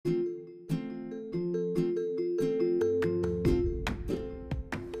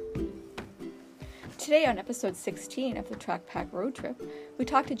Today on episode 16 of the Track Pack Road Trip, we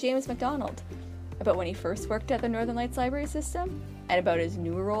talked to James McDonald about when he first worked at the Northern Lights Library System, and about his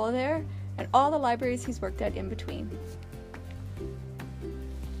new role there, and all the libraries he's worked at in between.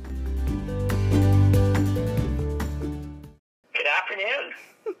 Good afternoon.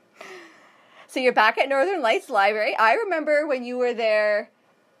 So you're back at Northern Lights Library. I remember when you were there,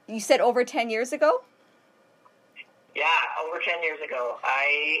 you said over 10 years ago? Yeah, over 10 years ago.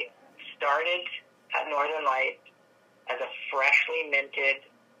 I started at Northern Lights as a freshly minted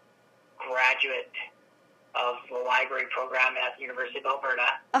graduate of the library program at the University of Alberta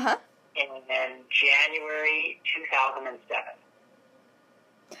in January 2007.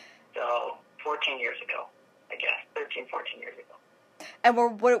 So 14 years ago, I guess, 13, 14 years ago.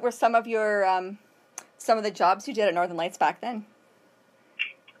 And what were some of your some of the jobs you did at Northern Lights back then?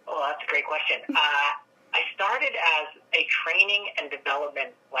 Oh, that's a great question. I started as a training and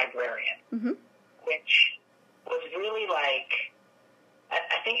development librarian, which was really like,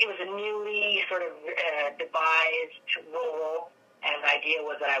 I think it was a newly sort of devised role, and the idea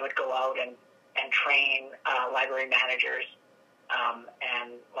was that I would go out and train library managers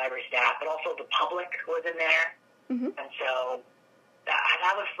and library staff, but also the public was in there. And so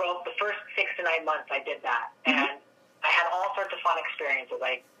that was for the first 6 to 9 months I did that. And I had all sorts of fun experiences.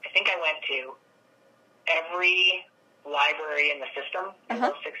 Like, I think I went to every library in the system in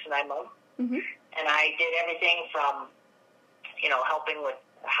those 6 to 9 months. And I did everything from, helping with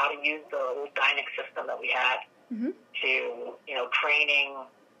how to use the old Dynex system that we had to, training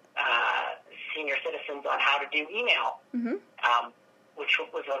senior citizens on how to do email, which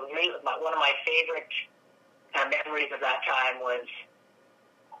was one of my favorite memories of that time was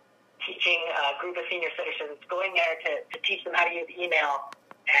teaching a group of senior citizens, going there to teach them how to use email,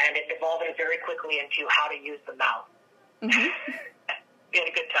 and it evolved very quickly into how to use the mouse. We had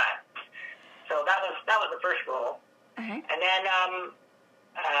a good time. So that was the first role. And then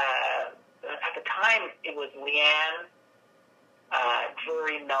at the time, it was Leanne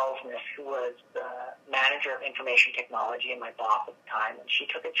Drury Melsness, who was the manager of information technology and my boss at the time, and she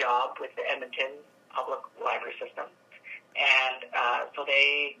took a job with the Edmonton Public Library System. And so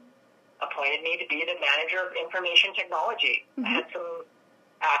they appointed me to be the manager of information technology. I had some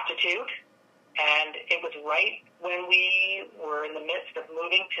aptitude, and it was right when we were in the midst of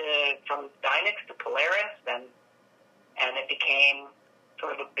moving from Dynex to Polaris, and it became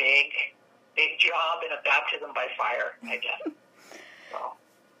sort of a big job and a baptism by fire, I guess. So.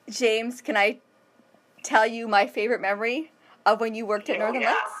 James, can I tell you my favorite memory of when you worked at Northern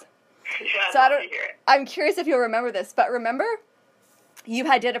Lights? Yeah, so I'm curious if you'll remember this, but remember you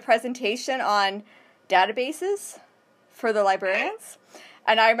did a presentation on databases for the librarians?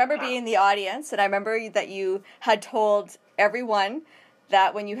 And I remember being in the audience, and I remember that you had told everyone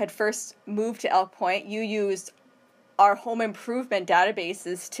that when you had first moved to Elk Point, you used our home improvement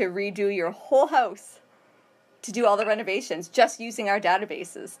databases to redo your whole house, to do all the renovations, just using our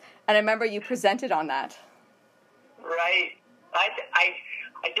databases. And I remember you presented on that. Right. I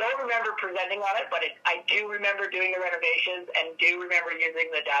don't remember presenting on it, but I do remember doing the renovations and do remember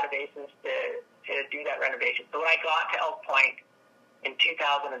using the databases to do that renovation. So when I got to Elk Point in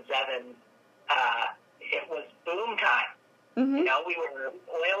 2007, it was boom time.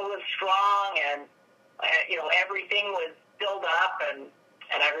 Oil was strong, and everything was filled up, and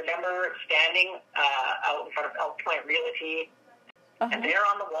I remember standing out in front of Elk Point Realty, and there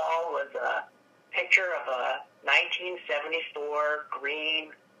on the wall was a picture of a 1974 green,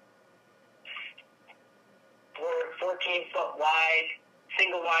 14-foot wide,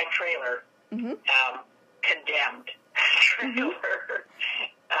 single-wide trailer, condemned trailer.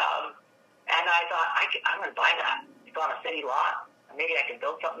 And I thought, I'm going to buy that. It's on a city lot. Maybe I can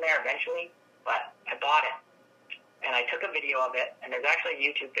build something there eventually. But I bought it. And I took a video of it. And there's actually a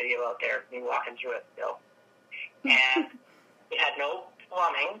YouTube video out there of me walking through it still. And it had no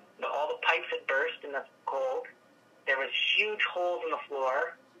plumbing. All the pipes had burst in the cold. There was huge holes in the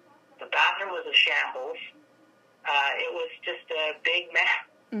floor. The bathroom was a shambles. It was just a big mess.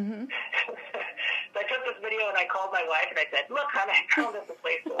 So I took this video and I called my wife and I said, "Look, honey, I found us a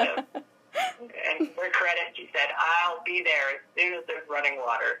place to live." And for credit, she said, "I'll be there as soon as there's running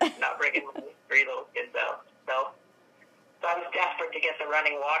water, not bringing my 3 little kids out." So I was desperate to get the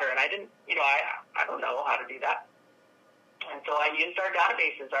running water, and I didn't, I don't know how to do that. And so I used our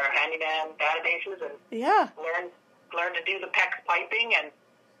databases, our handyman databases, and learned to do the PEX piping, and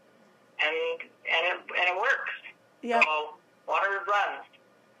it works. Yeah. So water runs,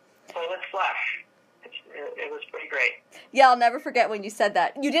 toilets flush. it was pretty great. Yeah, I'll never forget when you said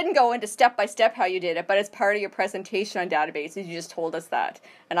that. You didn't go into step by step how you did it, but as part of your presentation on databases, you just told us that,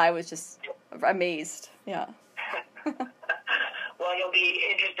 and I was just amazed. Yeah. Well, you'll be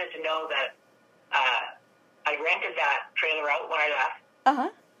interested to know that I rented that trailer out when I left. Uh-huh.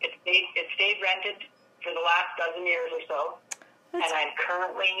 It stayed rented for the last dozen years or so, and I'm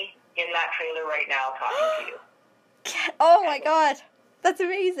currently in that trailer right now talking to you. Oh my God, that's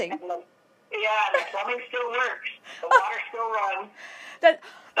amazing. Yeah, the plumbing still works. The water still runs.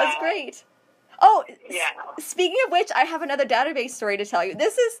 That's great. Oh, yeah. Speaking of which, I have another database story to tell you.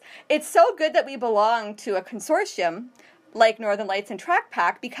 It's so good that we belong to a consortium like Northern Lights and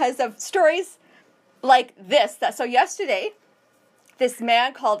TrackPack because of stories like this. So yesterday, this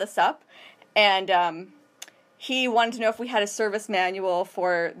man called us up, and he wanted to know if we had a service manual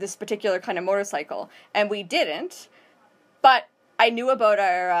for this particular kind of motorcycle, and we didn't. But I knew about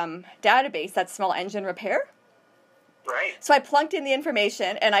our database, that's small engine repair. Right. So I plunked in the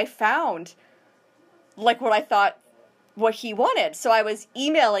information, and I found like what I thought what he wanted. So I was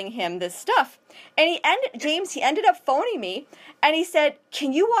emailing him this stuff, and James ended up phoning me, and he said,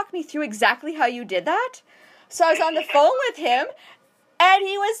 "Can you walk me through exactly how you did that?" So I was on the phone with him, and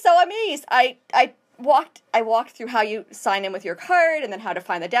he was so amazed. I walked through how you sign in with your card, and then how to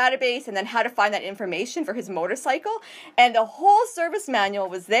find the database, and then how to find that information for his motorcycle, and the whole service manual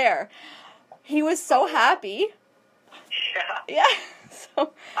was there. He was so happy. Yeah. Yeah.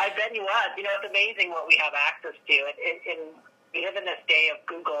 So I bet he was. You know, it's amazing what we have access to. We live in this day of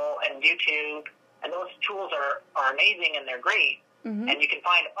Google and YouTube, and those tools are amazing and they're great. Mm-hmm. And you can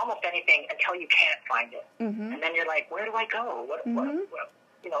find almost anything until you can't find it. Mm-hmm. And then you're like, where do I go? What,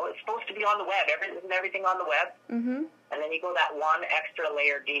 you know, it's supposed to be on the web. Isn't everything on the web? Mm-hmm. And then you go that one extra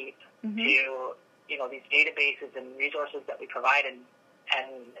layer deep to, you know, these databases and resources that we provide, and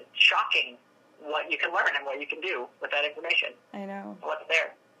it's shocking what you can learn and what you can do with that information. I know. What's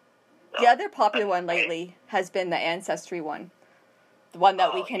there. So, the other popular one lately has been the Ancestry one. The one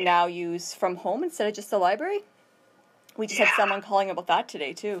that we can now use from home instead of just the library. We just had someone calling about that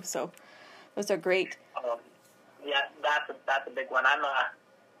today too, so those are great. Yeah, that's a big one. I'm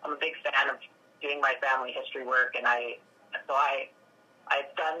a big fan of doing my family history work, and I've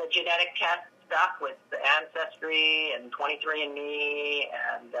done the genetic test stuff with the Ancestry and 23andMe,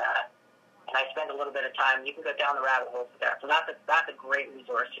 and I spend a little bit of time. You can go down the rabbit hole there. So that's a great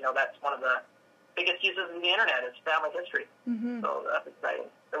resource. You know, that's one of the biggest uses of the internet is family history. Mm-hmm. So that's exciting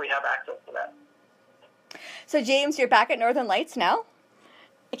that we have access to that. So James, you're back at Northern Lights now.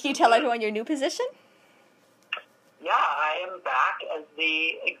 Can you tell everyone your new position? Yeah, I am back as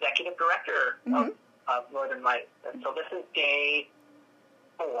the executive director of Northern Lights. And so this is day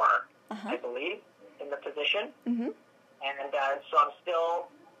 4, I believe, in the position. Mm-hmm. And so I'm still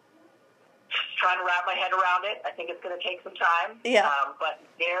trying to wrap my head around it. I think it's going to take some time. Yeah. But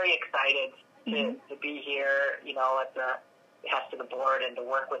very excited to be here, you know, at the behest of the board and to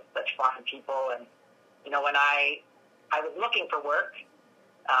work with such fun people. And, you know, when I was looking for work,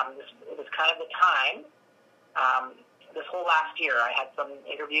 it was kind of the time. This whole last year, I had some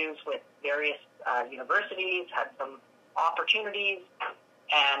interviews with various universities, had some opportunities,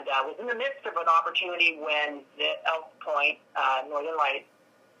 and was in the midst of an opportunity when the Elk Point Northern Lights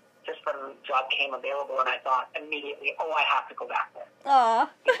system job came available, and I thought immediately, I have to go back there. Aww.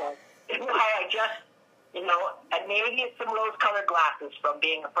 Because I just, you know, and maybe it's some rose-colored glasses from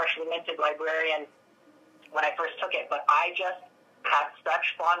being a freshly minted librarian when I first took it, but I just had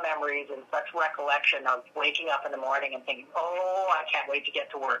such fond memories and such recollection of waking up in the morning and thinking, I can't wait to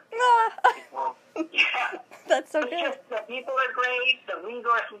get to work. Yeah. That's so good. Just, the people are great, the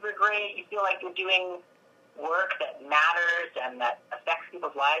resources are great, you feel like you're doing work that matters and that affects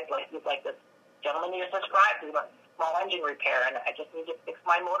people's lives, like this gentleman you just described, who's about small engine repair, and I just need to fix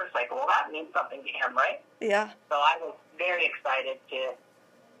my motorcycle. Well, that means something to him, right? Yeah. So I was very excited to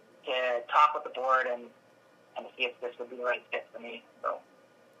talk with the board and see if this would be the right fit for me.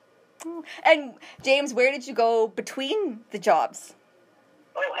 So. And James, where did you go between the jobs?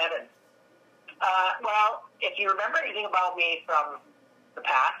 Oh, heavens. Well, if you remember anything about me from the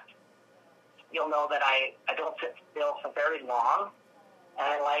past, you'll know that I don't sit still for very long, and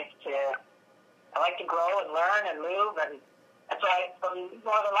I like to grow and learn and move, and so from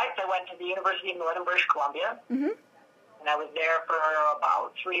Northern Lights I went to the University of Northern British Columbia, and I was there for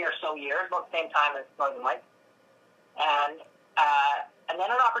about 3 or so years, about the same time as Northern Lights, and then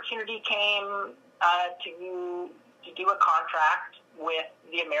an opportunity came to do a contract with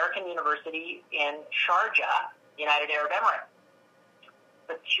the American University in Sharjah, United Arab Emirates.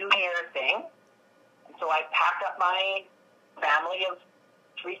 It's a 2-year thing. And so I packed up my family of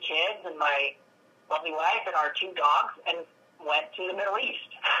 3 kids and my lovely wife and our 2 dogs and went to the Middle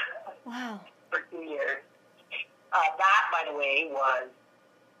East. Wow. For 2 years. That, by the way, was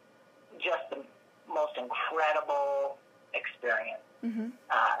just the most incredible experience. Mm-hmm.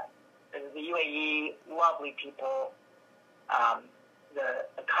 The UAE, lovely people.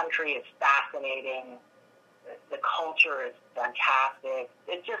 The country is fascinating. The culture is fantastic.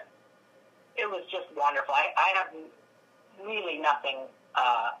 It was just wonderful. I have really nothing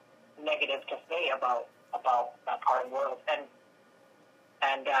negative to say about that part of the world.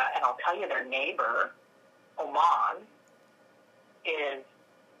 And I'll tell you, their neighbor, Oman, is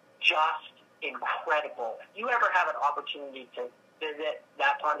just incredible. If you ever have an opportunity to visit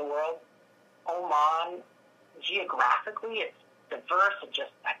that part of the world, Oman, geographically, it's diverse and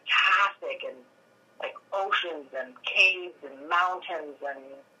just fantastic, and like oceans and caves and mountains and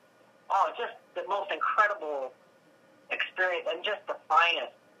just the most incredible experience, and just the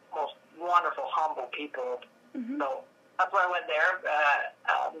finest, most wonderful, humble people. Mm-hmm. So that's why I went there,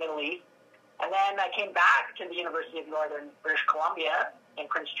 Middle East. And then I came back to the University of Northern British Columbia in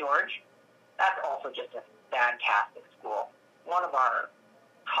Prince George. That's also just a fantastic school. One of our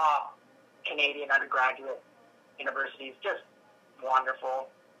top Canadian undergraduate universities, just wonderful.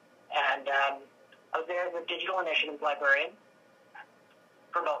 And I was there as a digital initiatives librarian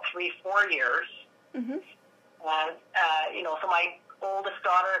for about 3-4 years. Mm-hmm. And, so my oldest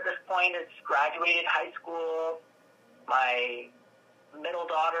daughter at this point has graduated high school. My middle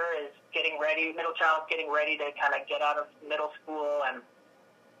child's getting ready to kind of get out of middle school and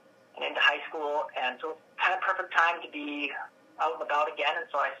into high school. And so it's kind of perfect time to be out and about again. And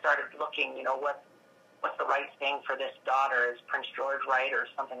so I started looking, what's the right thing for this daughter? Is Prince George right or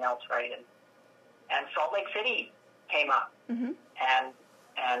something else right? And Salt Lake City came up. Mm-hmm. And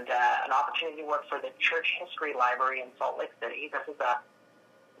an opportunity to work for the Church History Library in Salt Lake City. This is a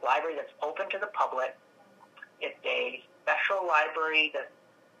library that's open to the public. It's a special library that's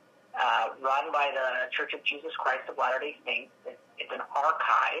run by the Church of Jesus Christ of Latter-day Saints. It's an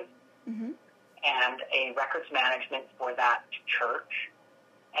archive Mm-hmm. and a records management for that church.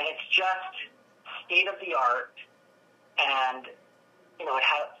 And it's just state-of-the-art, and, it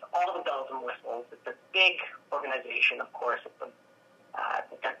has all the bells and whistles. It's a big organization, of course.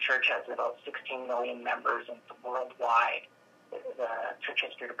 That church has about 16 million members and worldwide. The church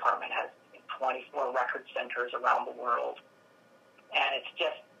history department has 24 record centers around the world. And it's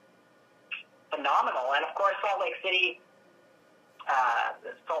just phenomenal. And, of course, Salt Lake City,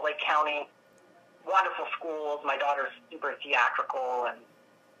 Salt Lake County, wonderful schools. My daughter's super theatrical, and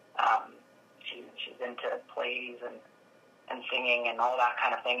she's into plays and singing and all that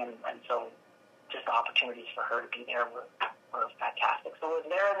kind of thing. And so just the opportunities for her to be there were fantastic. So I was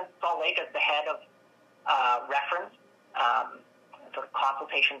there in Salt Lake as the head of reference, sort of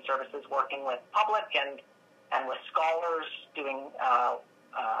consultation services, working with public and with scholars, doing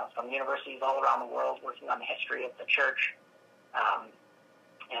from universities all around the world, working on the history of the church,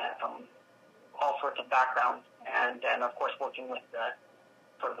 from all sorts of backgrounds, and of course working with the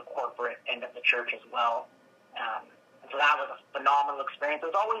sort of the corporate end of the church as well. So that was a phenomenal experience.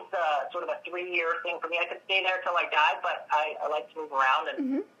 It was always sort of a 3-year thing for me. I could stay there till I died, but I like to move around, and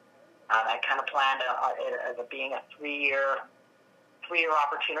Mm-hmm. I kind of planned it as being a 3-year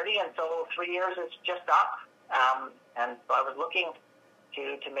opportunity, and so 3 years is just up. And so I was looking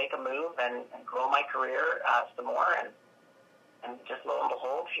to make a move and grow my career some more, and just lo and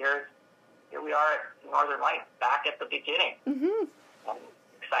behold, here we are at Northern Lights, back at the beginning. Mm-hmm. I'm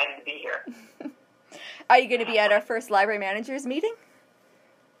excited to be here. Are you going to be at our first library managers meeting?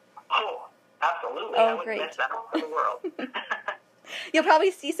 Oh, absolutely. Oh, I wouldn't great. miss that for the world. You'll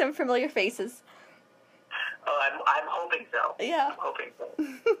probably see some familiar faces. Oh, I'm hoping so. Yeah. I'm hoping so.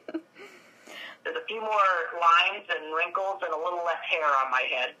 There's a few more lines and wrinkles and a little less hair on my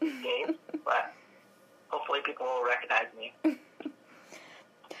head these days, but hopefully people will recognize me.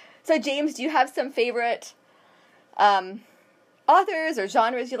 So, James, do you have some favorite authors or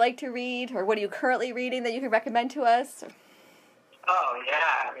genres you like to read, or what are you currently reading that you can recommend to us? Oh,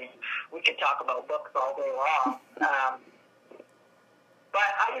 yeah. I mean, we could talk about books all day long. But,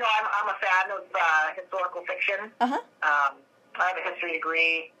 I'm a fan of historical fiction. Uh-huh. I have a history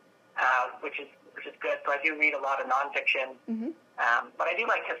degree, which is good, so I do read a lot of nonfiction. Mm-hmm. But I do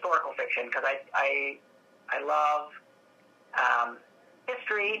like historical fiction because I love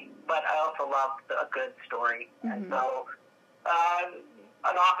history, but I also love a good story. Mm-hmm. And so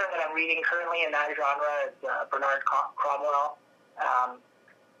an author that I'm reading currently in that genre is Bernard Cromwell.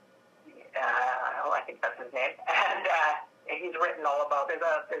 I think that's his name. And he's written all about,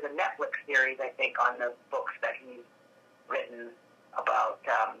 there's a Netflix series, I think, on the books that he's written about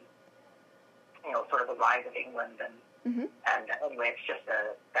sort of the rise of England, and anyway, it's just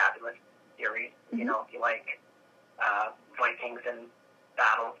a fabulous series. You know, if you like Vikings and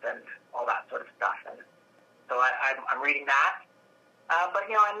battles and all that sort of stuff, and so I'm reading that. But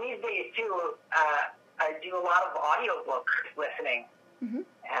and these days too, I do a lot of audiobook listening,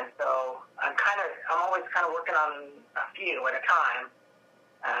 and so I'm always kind of working on a few at a time.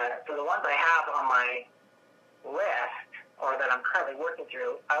 So the ones I have on my list, or that I'm currently working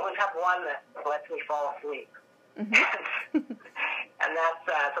through, I always have one that lets me fall asleep. And that's,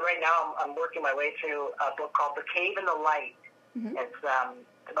 so right now I'm working my way through a book called The Cave in the Light. It's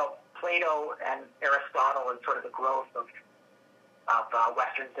about Plato and Aristotle and sort of the growth of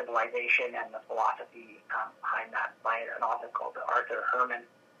Western civilization and the philosophy behind that by an author called Arthur Herman.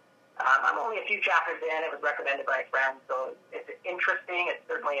 I'm only a few chapters in. It was recommended by a friend, so it's interesting. It's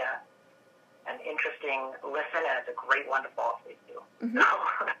certainly an interesting listen, and it's a great one to fall asleep to.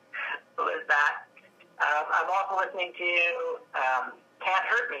 So there's that. I'm also listening to Can't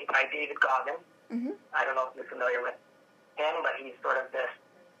Hurt Me by David Goggins. I don't know if you're familiar with him, but he's sort of this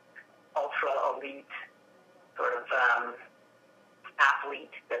ultra-elite sort of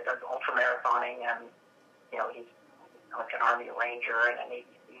athlete that does ultra-marathoning, and, he's like an Army Ranger and a Navy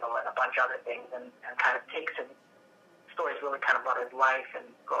SEAL and a bunch of other things, and kind of takes his stories really kind of about his life and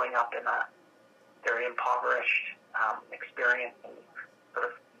growing up in a very impoverished experience, and sort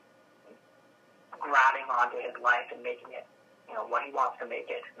of grabbing onto his life and making it, what he wants to make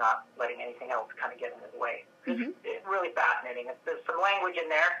it, not letting anything else kind of get in his way. It's really fascinating. There's some language in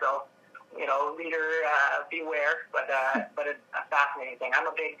there, so, reader, beware, but it's a fascinating thing. I'm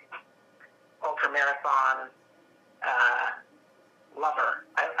a big ultra-marathon lover.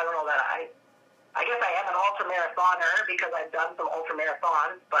 I don't know that I guess I am an ultra-marathoner because I've done some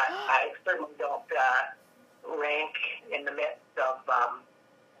ultra-marathons, but I certainly don't rank in the midst of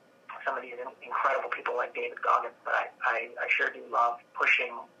some of these incredible people like David Goggins, but I sure do love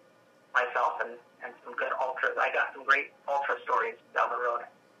pushing myself and some good ultras. I got some great ultra stories down the road.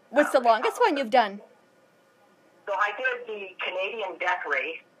 What's the longest one you've done? So I did the Canadian Death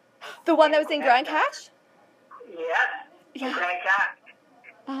Race. The one that was in Grand Cache? Yes, in Grand Cache.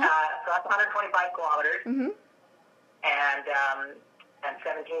 So that's 125 kilometers, and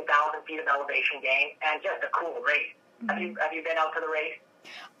 17,000 feet of elevation gain, and just a cool race. Have you been out to the race?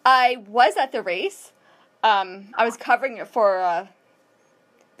 I was at the race. I was covering it for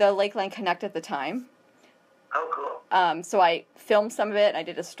the Lakeland Connect at the time. Oh, cool. So I filmed some of it, and I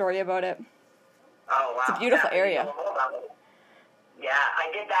did a story about it. Oh, wow. It's a beautiful area. Yeah,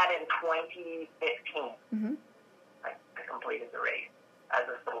 I did that in 2015. I completed the race as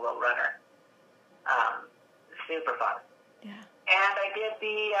a solo runner. Super fun. Yeah. And I did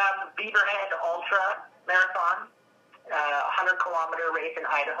the Beaverhead Ultra Marathon, 100-kilometer race in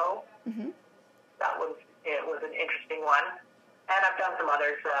Idaho. It was an interesting one. And I've done some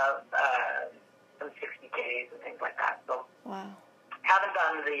others, some 60Ks and things like that. So, haven't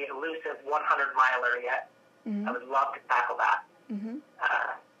done the elusive 100-miler yet. I would love to tackle that.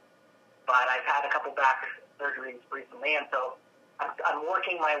 But I've had a couple back surgeries recently, and so I'm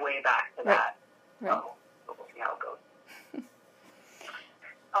working my way back to that. So we'll see how it goes.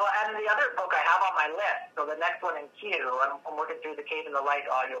 Oh, and the other book I have on my list, so the next one in queue, I'm working through the Cave in the Light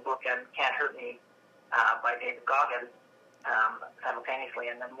audiobook and Can't Hurt Me by David Goggins simultaneously.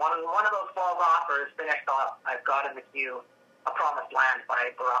 And then one of those falls off or is finished off, I've got in the queue A Promised Land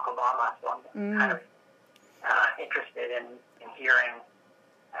by Barack Obama. So I'm kind of interested in hearing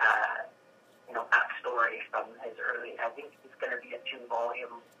that story from his early. I think it's going to be a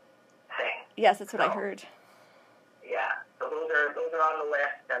 2-volume thing. Yes, that's what I heard. Yeah, so those are on the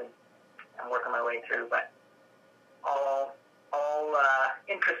list, and I'm working my way through, but all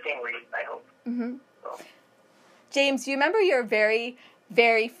interesting reads, I hope. So. James, do you remember your very,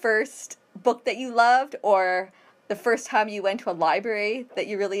 very first book that you loved, or the first time you went to a library that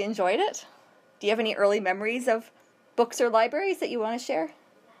you really enjoyed it? Do you have any early memories of books or libraries that you want to share?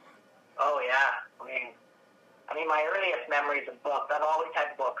 Oh, yeah. I mean, my earliest memories of books, I've always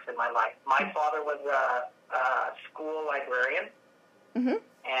had books in my life. My father was a school librarian, and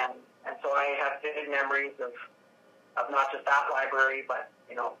so I have vivid memories of not just that library, but,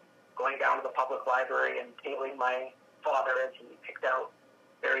 going down to the public library and tabling my father as he picked out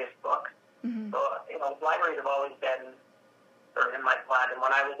various books. So, libraries have always been sort of in my blood. And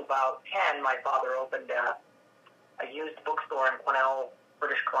when I was about 10, my father opened a used bookstore in Quesnel,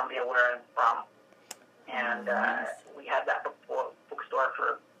 British Columbia, where I'm from. And we had that bookstore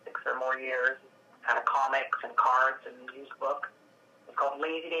for 6 or more years, kind of comics and cards and used books. It's called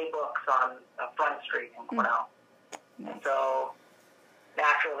Lazy Day Books on Front Street in Quesnel. And so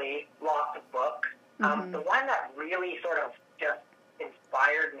naturally, lots of books. The one that really sort of just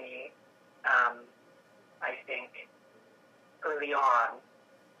inspired me, I think, early on.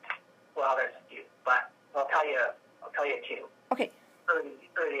 Well, there's a few, but I'll tell you two. Okay.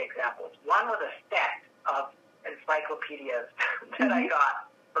 Early examples. One was a set of encyclopedias that I got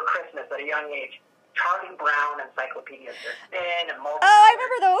for Christmas at a young age. Charlie Brown encyclopedias. They're thin and multicolored. Oh, I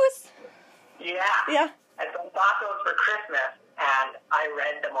remember those. Yeah. Yeah. And so I bought those for Christmas, and I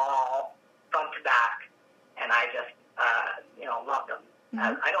read them all front to back, and I just, loved them.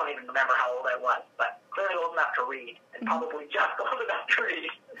 I don't even remember how old I was, but clearly old enough to read, and probably just old enough to read.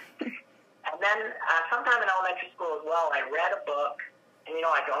 And then sometime in elementary school as well, I read a book, and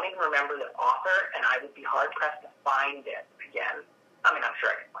I don't even remember the author, and I would be hard-pressed to find it again. I mean, I'm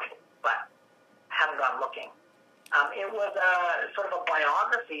sure I can find it, but I haven't gone looking. It was sort of a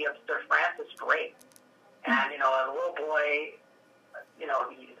biography of Sir Francis Drake. And, a little boy,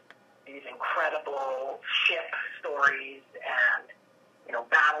 these incredible ship stories and,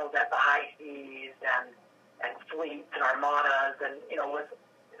 battles at the high seas and fleets and armadas. And, so it's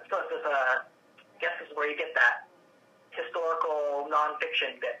this, I guess this is where you get that historical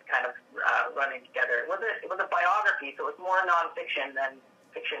nonfiction bit kind of running together. It was a biography, so it was more nonfiction than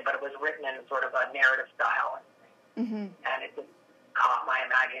fiction, but it was written in sort of a narrative style. And it just caught my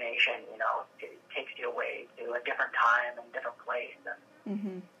imagination, it takes you away to a different time and different place.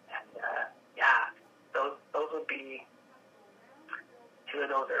 And those would be two of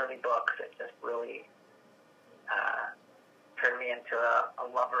those early books that just really turned me into a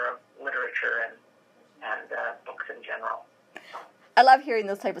lover of literature and books in general. I love hearing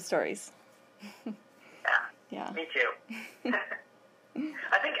those type of stories. Yeah. Me too.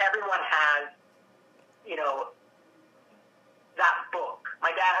 I think everyone has, that book. I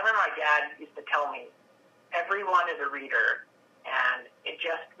remember my dad used to tell me, everyone is a reader, and it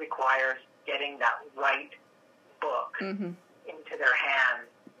just requires getting that right book into their hands,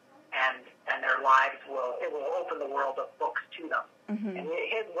 and their lives will open the world of books to them. And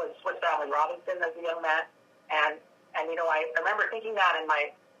his was Swiss Family Robinson as a young man, and I remember thinking that in my,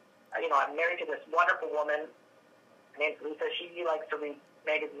 I'm married to this wonderful woman. Her name's Lisa. She likes to read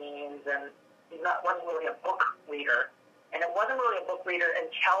magazines, and wasn't really a book reader. And it wasn't really a book reader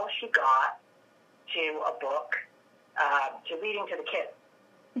until she got to a book, to reading to the kids.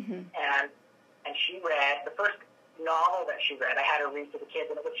 And she read, the first novel that she read, I had her read to the kids,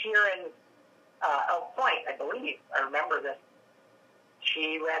 and it was here in Elk Point, I believe. I remember this.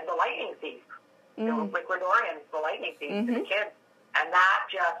 She read The Lightning Thief, Rick Riordan's The Lightning Thief to the kids. And that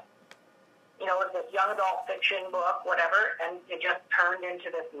just, it was this young adult fiction book, whatever, and it just turned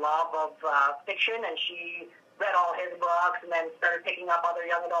into this love of fiction, and she read all his books and then started picking up other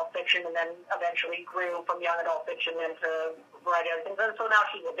young adult fiction, and then eventually grew from young adult fiction into a variety of things. And so now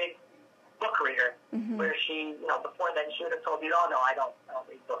she's a big book reader, where she, before then she would have told you, oh, no, I don't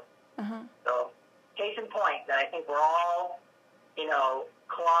read books. So case in point that I think we're all,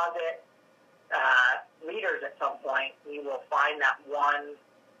 closet readers at some point. We will find that one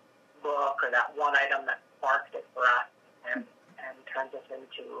book or that one item that sparked it for us and turns us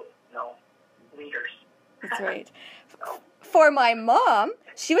into, readers. That's right. For my mom,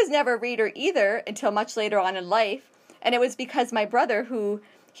 she was never a reader either until much later on in life. And it was because my brother,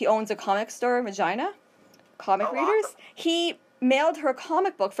 he owns a comic store in Regina, comic readers, awesome. He mailed her a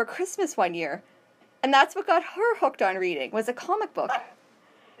comic book for Christmas one year. And that's what got her hooked on reading, was a comic book.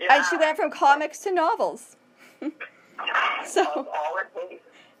 Yeah. And she went from comics to novels. So that's all it takes.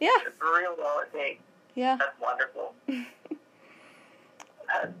 Yeah. It's really all it takes. Yeah. That's wonderful.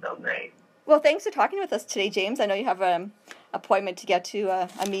 That's so great. Well, thanks for talking with us today, James. I know you have an appointment to get to a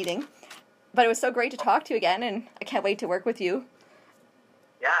meeting. But it was so great to talk to you again, and I can't wait to work with you.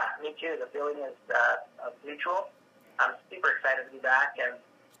 Yeah, me too. The feeling is mutual. I'm super excited to be back, and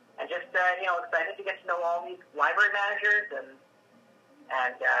just excited to get to know all these library managers and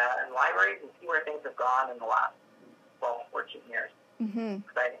libraries and see where things have gone in the last 12, 14 years.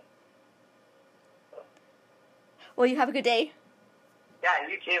 Exciting. Well, you have a good day. Yeah,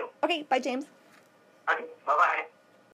 you too. Okay, bye, James. Okay, bye-bye.